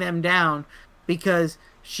hunting them down because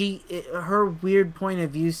her weird point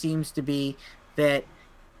of view seems to be that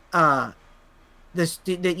that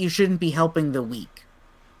you shouldn't be helping the weak.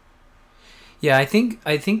 Yeah, I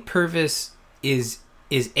think Purvis is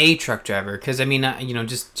a truck driver, because I mean,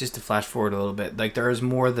 just to flash forward a little bit, like there's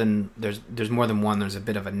more than one. There's a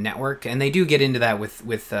bit of a network, and they do get into that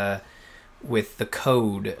with the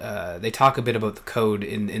code. They talk a bit about the code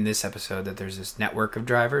in this episode, that there's this network of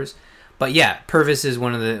drivers. But yeah, Purvis is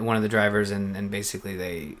one of the drivers, and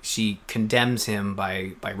basically she condemns him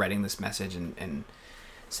by writing this message and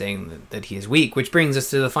saying that he is weak, which brings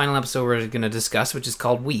us to the final episode we're going to discuss, which is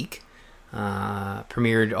called Weak,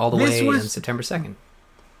 premiered all the way on September 2nd.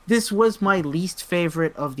 This was my least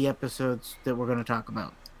favorite of the episodes that we're going to talk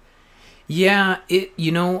about. Yeah,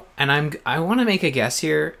 and I want to make a guess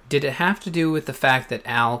here. Did it have to do with the fact that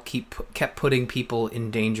Al kept putting people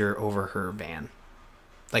in danger over her van?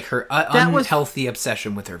 Like her unhealthy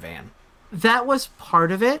obsession with her van. That was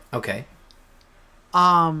part of it. Okay.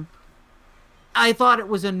 I thought it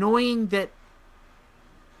was annoying that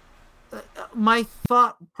my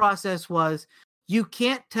thought process was, you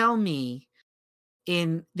can't tell me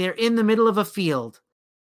they're in the middle of a field.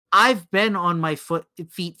 I've been on my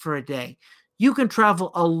feet for a day. You can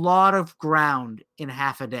travel a lot of ground in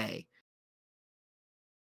half a day.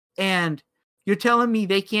 And you're telling me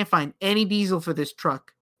they can't find any diesel for this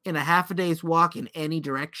truck in a half a day's walk in any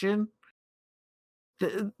direction?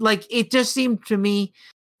 Like, it just seemed to me,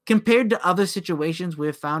 compared to other situations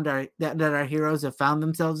we've found that our heroes have found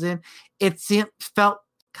themselves in, felt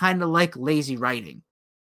kind of like lazy writing.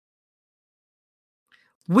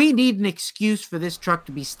 We need an excuse for this truck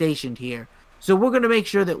to be stationed here, so we're going to make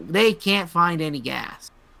sure that they can't find any gas.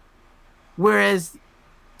 Whereas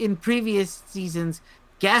in previous seasons,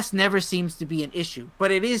 gas never seems to be an issue,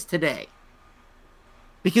 but it is today.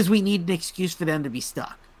 Because we need an excuse for them to be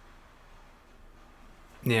stuck.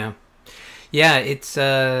 Yeah. Yeah, it's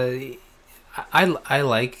I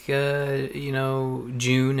like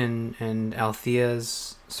June and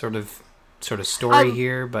Althea's sort of story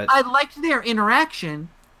here, but I liked their interaction.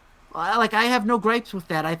 Like, I have no gripes with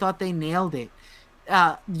that. I thought they nailed it.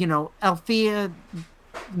 Althea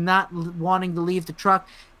not wanting to leave the truck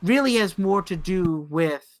really has more to do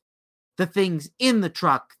with the things in the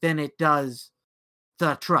truck than it does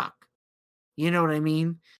the truck. You know what I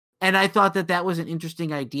mean? And I thought that was an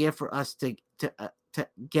interesting idea for us to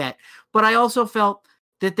get. But I also felt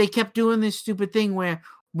that they kept doing this stupid thing where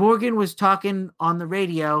Morgan was talking on the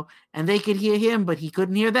radio and they could hear him, but he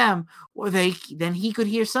couldn't hear them. Or then he could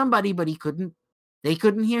hear somebody, but they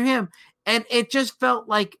couldn't hear him. And it just felt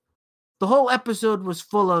like the whole episode was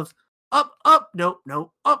full of up, nope,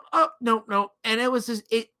 up, nope. And it was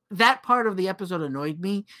that part of the episode annoyed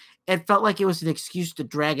me. It felt like it was an excuse to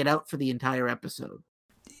drag it out for the entire episode.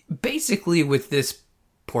 Basically, with this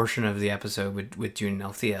portion of the episode with June and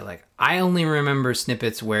Althea, like, I only remember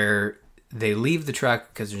snippets where they leave the truck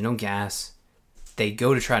because there's no gas. They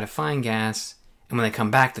go to try to find gas, and when they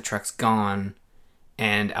come back, the truck's gone,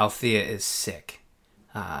 and Althea is sick,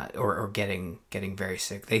 or getting very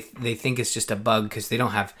sick. They think it's just a bug because they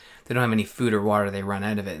don't have any food or water. They run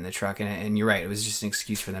out of it in the truck, and you're right. It was just an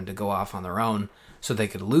excuse for them to go off on their own so they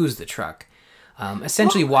could lose the truck.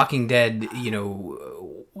 Essentially, Walking Dead,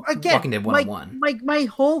 again, Walking Dead 101. My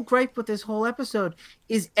whole gripe with this whole episode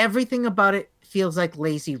is everything about it feels like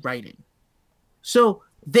lazy writing. So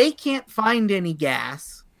they can't find any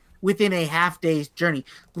gas within a half day's journey.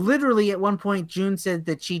 Literally, at one point, June said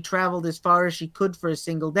that she traveled as far as she could for a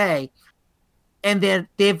single day, and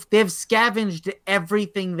they've scavenged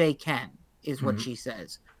everything they can, is what she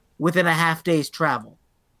says, within a half day's travel.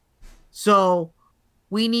 So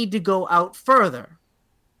we need to go out further.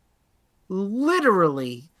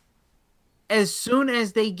 Literally, as soon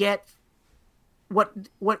as they get what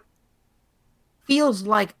feels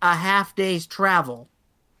like a half day's travel,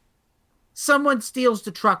 someone steals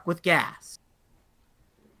the truck with gas.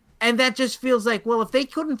 And that just feels like, well, if they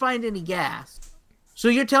couldn't find any gas, so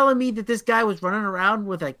you're telling me that this guy was running around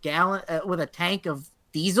with a tank of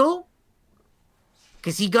diesel?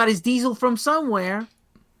 Because he got his diesel from somewhere.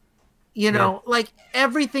 Like,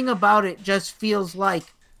 everything about it just feels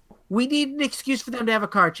like we need an excuse for them to have a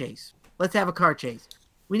car chase. Let's have a car chase.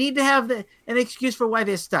 We need to have an excuse for why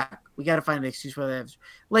they're stuck. We got to find an excuse for that.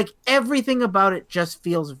 Like, everything about it just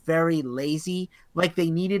feels very lazy. Like they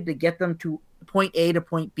needed to get them to point A to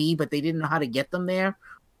point B, but they didn't know how to get them there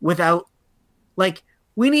without, like,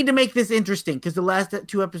 we need to make this interesting because the last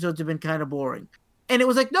 2 episodes have been kind of boring. And it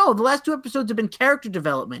was like, no, the last 2 episodes have been character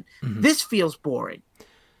development. Mm-hmm. This feels boring.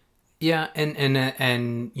 Yeah, and I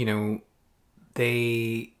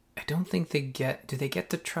don't think they get. Do they get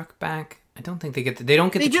the truck back? I don't think they get. They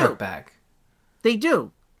don't get the truck back. They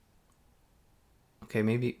do. Okay,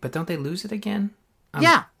 maybe, but don't they lose it again?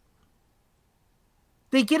 Yeah.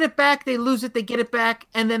 They get it back. They lose it. They get it back,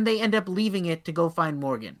 and then they end up leaving it to go find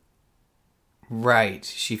Morgan. Right.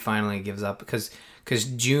 She finally gives up because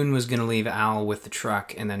June was gonna leave Al with the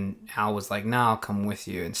truck, and then Al was like, "No, I'll come with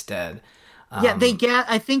you instead." Yeah,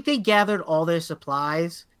 I think they gathered all their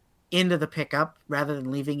supplies into the pickup rather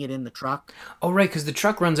than leaving it in the truck. Oh, right, because the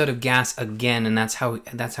truck runs out of gas again, and that's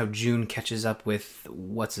how June catches up with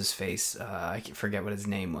what's his face. I forget what his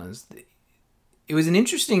name was. It was an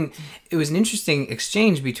interesting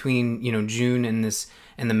exchange between June and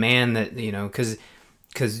the man that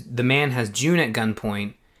because the man has June at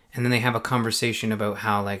gunpoint, and then they have a conversation about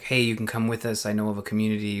how, like, hey, you can come with us. I know of a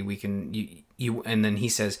community we can you. And then he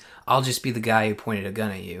says, I'll just be the guy who pointed a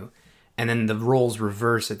gun at you. And then the roles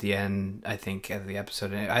reverse at the end, I think, of the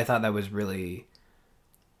episode. And I thought that was really,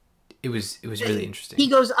 it was really interesting. He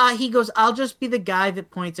goes, I'll just be the guy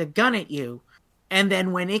that points a gun at you. And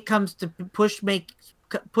then when it comes to push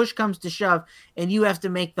comes to shove, and you have to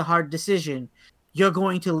make the hard decision, you're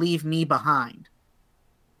going to leave me behind.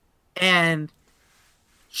 And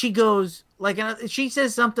she goes she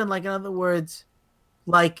says something like, in other words,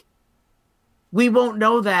 like, we won't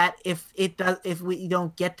know that if we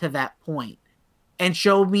don't get to that point, and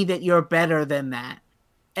show me that you're better than that.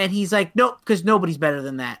 And he's like, nope, because nobody's better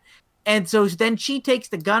than that. And so then she takes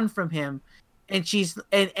the gun from him, and she's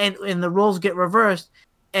and the roles get reversed,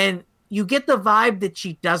 and you get the vibe that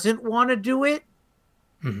she doesn't want to do it,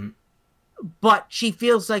 but she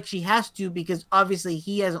feels like she has to, because obviously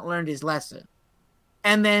he hasn't learned his lesson.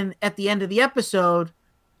 And then at the end of the episode,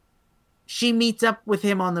 she meets up with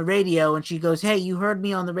him on the radio, and she goes, hey, you heard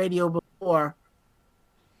me on the radio before.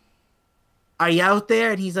 Are you out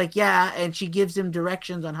there? And he's like, yeah. And she gives him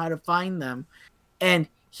directions on how to find them. And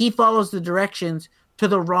he follows the directions to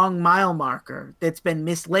the wrong mile marker that's been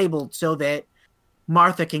mislabeled so that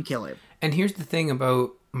Martha can kill him. And here's the thing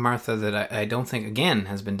about Martha that I don't think, again,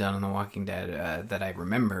 has been done on The Walking Dead that I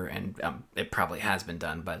remember, and it probably has been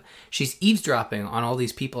done, but she's eavesdropping on all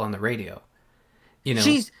these people on the radio. You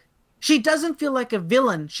know, she doesn't feel like a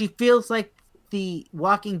villain. She feels like the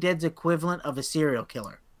Walking Dead's equivalent of a serial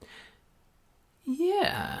killer.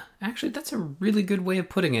 Yeah, actually, that's a really good way of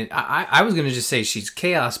putting it. I was going to just say she's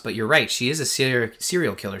chaos, but you're right. She is a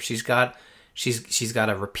serial killer. She's got a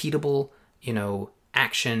repeatable,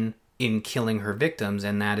 action in killing her victims,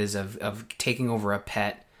 and that is of taking over a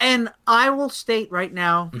pet. And I will state right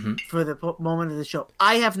now, for the moment of the show,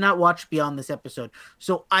 I have not watched beyond this episode,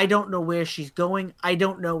 so I don't know where she's going. I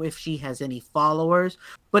don't know if she has any followers,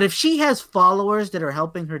 but if she has followers that are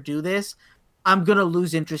helping her do this, I'm going to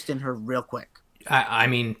lose interest in her real quick. I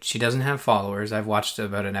mean, she doesn't have followers. I've watched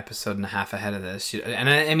about an episode and a half ahead of this.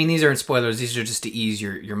 I mean, these aren't spoilers. These are just to ease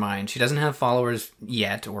your mind. She doesn't have followers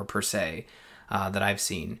yet, or per se, that I've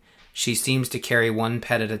seen. She seems to carry one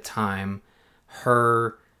pet at a time.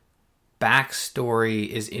 Her backstory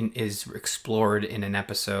is explored in an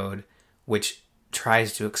episode which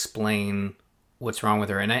tries to explain what's wrong with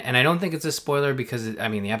her. And I don't think it's a spoiler because,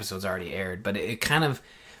 the episode's already aired. But it kind of...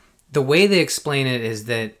 The way they explain it is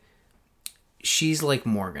that she's like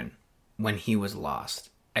Morgan when he was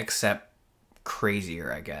lost, except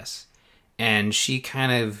crazier, I guess. And she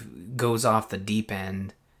kind of goes off the deep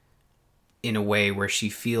end in a way where she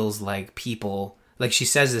feels like people, like she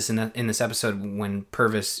says this in this episode when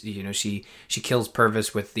Purvis, she kills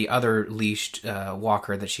Purvis with the other leashed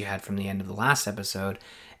walker that she had from the end of the last episode,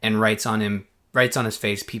 and writes on his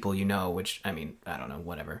face, people which, I don't know,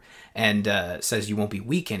 whatever, and says you won't be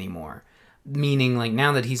weak anymore. Meaning, like,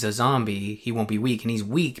 now that he's a zombie, he won't be weak. And he's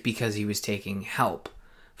weak because he was taking help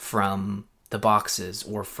from the boxes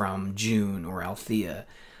or from June or Althea.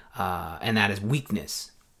 And that is weakness,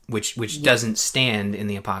 which doesn't stand in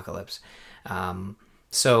the apocalypse.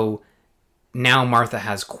 So now Martha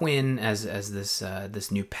has Quinn as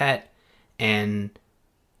this new pet, and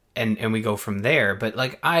we go from there. But,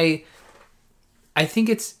 like, I think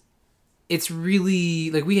it's really,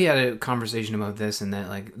 like, we had a conversation about this, and that,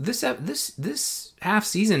 like, this half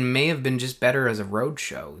season may have been just better as a road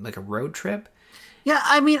show, like a road trip. Yeah,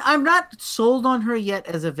 I'm not sold on her yet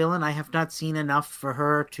as a villain. I have not seen enough for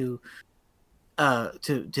her to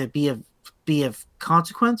be of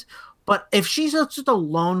consequence. But if she's just a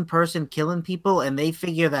lone person killing people and they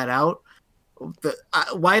figure that out,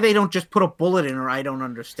 why they don't just put a bullet in her, I don't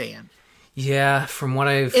understand. Yeah, from what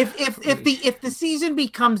I've... If the season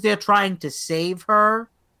becomes they're trying to save her,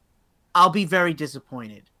 I'll be very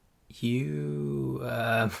disappointed.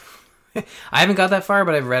 I haven't got that far,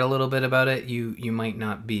 but I've read a little bit about it. You might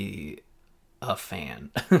not be a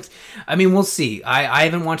fan. We'll see. I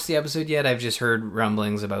haven't watched the episode yet. I've just heard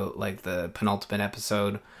rumblings about, like, the penultimate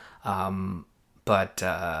episode. But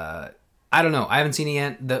I don't know. I haven't seen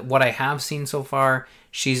it yet. What I have seen so far,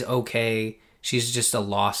 she's okay. She's just a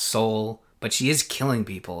lost soul, but she is killing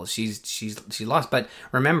people. She's lost. But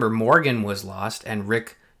remember, Morgan was lost, and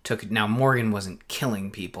Rick took it. Now, Morgan wasn't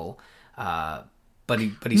killing people, but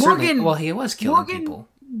he certainly, he was killing people.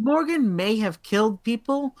 Morgan may have killed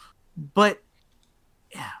people, but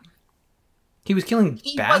he was killing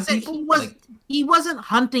bad people. He wasn't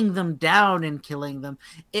hunting them down and killing them.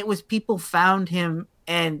 It was people found him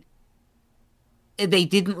and they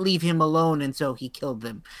didn't leave him alone, and so he killed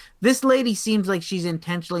them. This lady seems like she's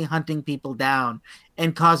intentionally hunting people down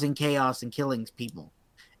and causing chaos and killing people.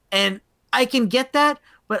 And I can get that,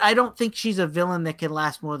 but I don't think she's a villain that can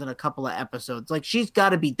last more than a couple of episodes. Like, she's got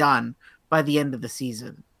to be done by the end of the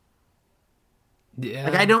season. Yeah.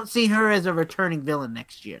 Like, I don't see her as a returning villain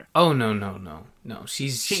next year. Oh no.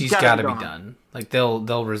 She's got to be done. Like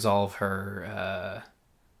they'll resolve her.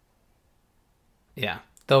 Yeah,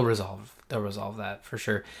 they'll resolve that for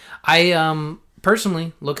sure. I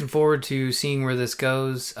personally looking forward to seeing where this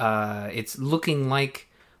goes. It's looking like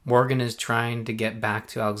Morgan is trying to get back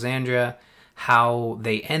to Alexandria. How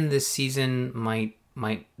they end this season might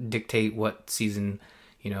dictate what season,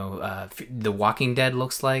 The Walking Dead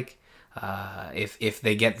looks like. If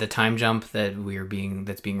they get the time jump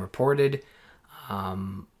that's being reported,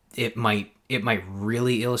 it might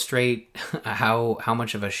really illustrate how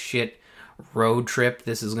much of a shit road trip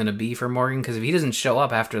this is going to be for Morgan. Because if he doesn't show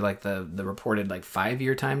up after like the reported like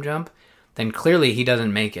 5-year time jump, then clearly he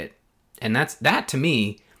doesn't make it, and that to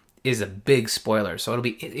me is a big spoiler. So it'll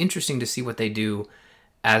be interesting to see what they do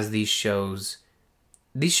as these shows.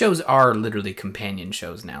 These shows are literally companion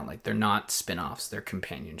shows now. Like, they're not spin-offs, they're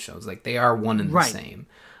companion shows. Like, they are one and the same.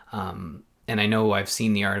 And I know I've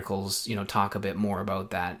seen the articles, talk a bit more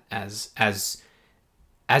about that as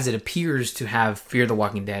it appears to have Fear the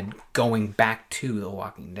Walking Dead going back to The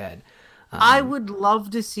Walking Dead. I would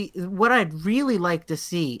love to see... What I'd really like to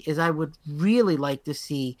see is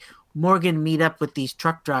Morgan meet up with these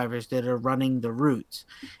truck drivers that are running the routes.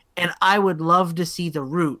 And I would love to see the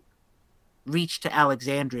route reach to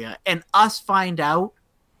Alexandria and us find out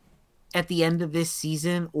at the end of this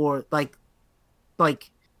season, or like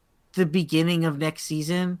the beginning of next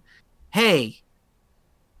season, hey,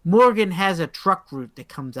 Morgan has a truck route that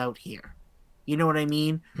comes out here. You know what I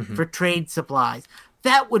mean? Mm-hmm. For trade supplies.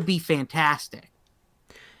 That would be fantastic.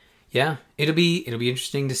 Yeah, it'll be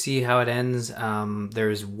interesting to see how it ends.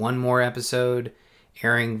 There's one more episode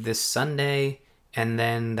airing this Sunday, and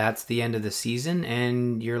then that's the end of the season.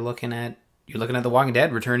 And you're looking at The Walking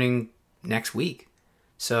Dead returning next week.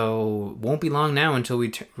 So it won't be long now until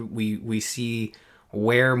we see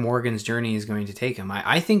where Morgan's journey is going to take him.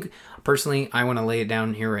 I think personally, I want to lay it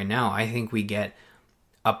down here right now. I think we get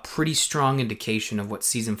a pretty strong indication of what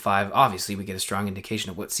season 5. Obviously, we get a strong indication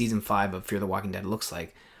of what season 5 of Fear the Walking Dead looks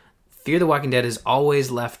like. Fear the Walking Dead has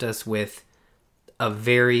always left us with a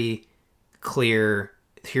very clear,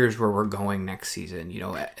 here's where we're going next season.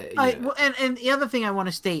 And the other thing I want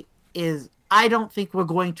to state is I don't think we're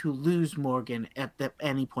going to lose Morgan at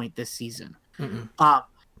any point this season.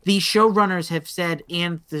 The showrunners have said,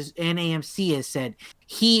 and AMC has said,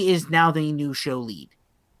 he is now the new show lead.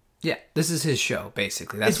 Yeah, this is his show,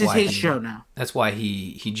 basically. This is his show now. That's why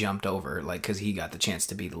he jumped over, because he got the chance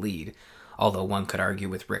to be the lead. Although one could argue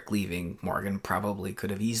with Rick leaving, Morgan probably could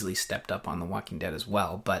have easily stepped up on The Walking Dead as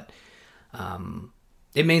well. But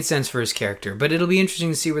it made sense for his character. But it'll be interesting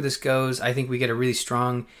to see where this goes. I think we get a really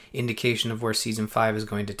strong indication of where Season 5 is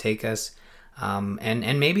going to take us.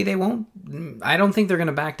 And maybe they won't. I don't think they're going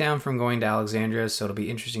to back down from going to Alexandria, so it'll be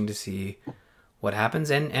interesting to see what happens.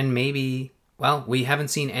 And maybe, well, we haven't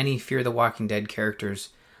seen any Fear the Walking Dead characters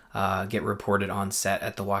get reported on set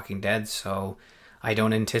at The Walking Dead, so I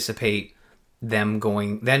don't anticipate them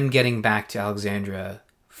getting back to Alexandria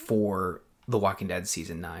for The Walking Dead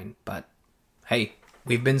Season 9. But hey,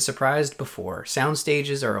 we've been surprised before. Sound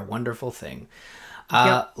stages are a wonderful thing.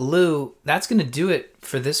 Yep. Lou, that's going to do it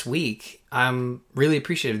for this week. I'm really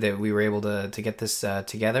appreciative that we were able to get this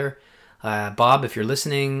together. Bob, if you're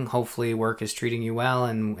listening, hopefully work is treating you well,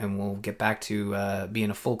 and we'll get back to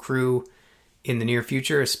being a full crew in the near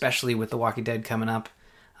future, especially with The Walking Dead coming up.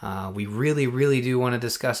 We really, really do want to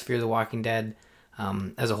discuss Fear the Walking Dead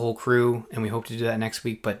as a whole crew, and we hope to do that next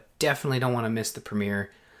week, but definitely don't want to miss the premiere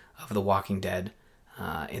of The Walking Dead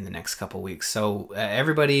in the next couple weeks. So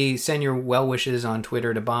everybody send your well wishes on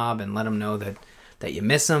Twitter to Bob and let him know that you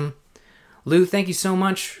miss him. Lou, thank you so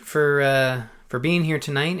much for being here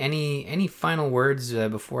tonight. Any final words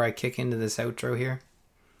before I kick into this outro here?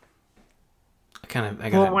 I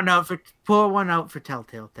pour one out for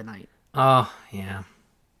Telltale tonight. Oh yeah.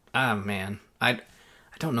 Man, I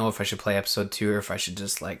don't know if I should play episode 2 or if I should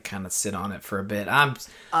just kind of sit on it for a bit. I'm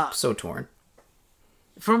so torn.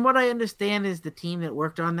 From what I understand, is the team that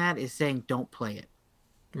worked on that is saying don't play it.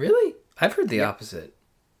 Really? I've heard the opposite.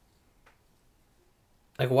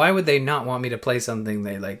 Why would they not want me to play something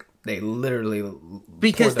they literally...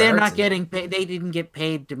 Because they're not getting paid. They didn't get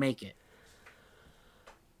paid to make it.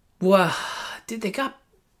 Well, they got...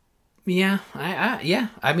 Yeah, yeah.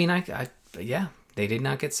 They did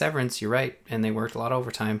not get severance, you're right. And they worked a lot of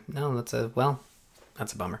overtime. No, that's a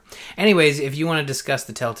bummer. Anyways, if you want to discuss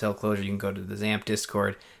the Telltale closure, you can go to the Zamp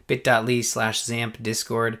Discord, bit.ly/Zamp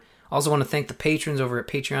Discord. Also want to thank the patrons over at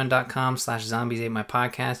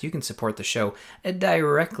patreon.com/ZombiesAteMyPodcast. You can support the show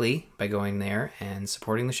directly by going there and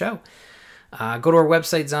supporting the show. Go to our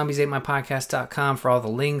website, zombies8mypodcast.com, for all the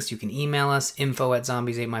links. You can email us,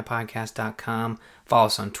 info@zombies8mypodcast.com. Follow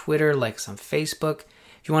us on Twitter, like us on Facebook.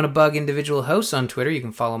 If you want to bug individual hosts on Twitter, you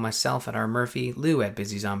can follow myself at rmurphy, Lou at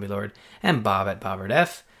BusyZombieLord, and Bob at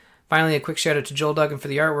BobbertF. Finally, a quick shout out to Joel Duggan for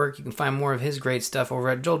the artwork. You can find more of his great stuff over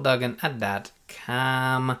at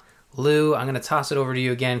joelduggan.com. Lou, I'm going to toss it over to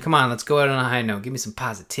you again. Come on, let's go out on a high note. Give me some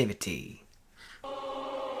positivity.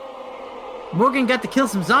 Morgan got to kill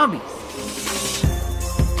some zombies.